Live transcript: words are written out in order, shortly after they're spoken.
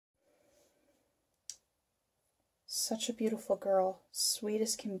Such a beautiful girl, sweet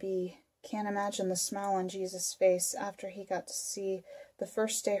as can be. Can't imagine the smile on Jesus' face after he got to see the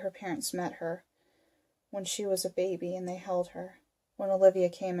first day her parents met her, when she was a baby and they held her, when Olivia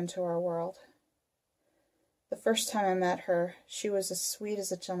came into our world. The first time I met her, she was as sweet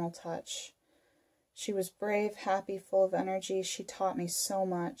as a gentle touch. She was brave, happy, full of energy. She taught me so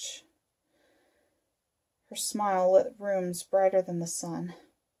much. Her smile lit rooms brighter than the sun.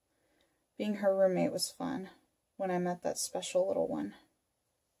 Being her roommate was fun when I met that special little one.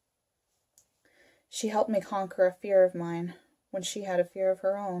 She helped me conquer a fear of mine when she had a fear of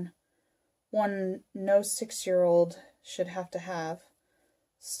her own, one no 6-year-old should have to have.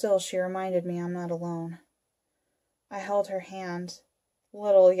 Still, she reminded me I'm not alone. I held her hand,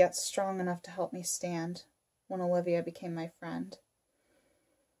 little yet strong enough to help me stand, when Olivia became my friend.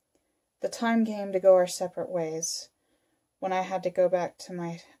 The time came to go our separate ways, when I had to go back to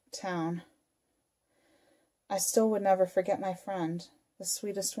my town. I still would never forget my friend, the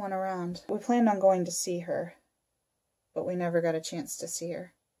sweetest one around. We planned on going to see her, but we never got a chance to see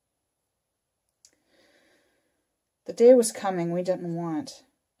her. The day was coming we didn't want,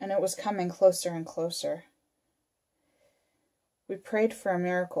 and it was coming closer and closer. We prayed for a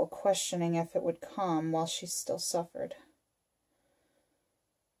miracle, questioning if it would come while she still suffered.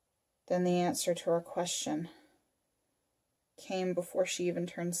 Then the answer to our question came before she even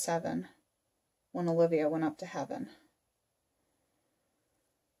turned 7, when Olivia went up to heaven.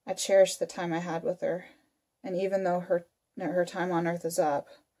 I cherish the time I had with her, and even though her time on earth is up,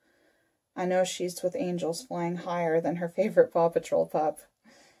 I know she's with angels flying higher than her favorite Paw Patrol pup.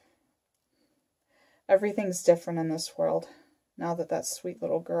 Everything's different in this world, now that that sweet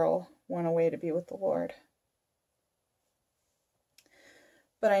little girl went away to be with the Lord.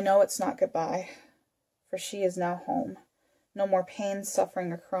 But I know it's not goodbye, for she is now home. No more pain,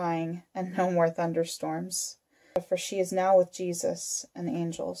 suffering, or crying, and no more thunderstorms. For she is now with Jesus and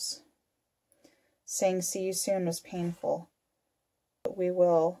angels. Saying see you soon was painful, but we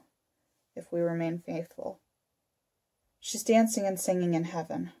will if we remain faithful. She's dancing and singing in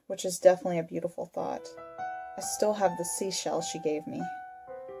heaven, which is definitely a beautiful thought. I still have the seashell she gave me,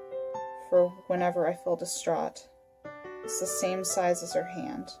 for whenever I feel distraught. It's the same size as her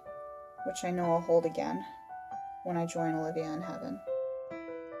hand, which I know I'll hold again when I join Allivea in heaven.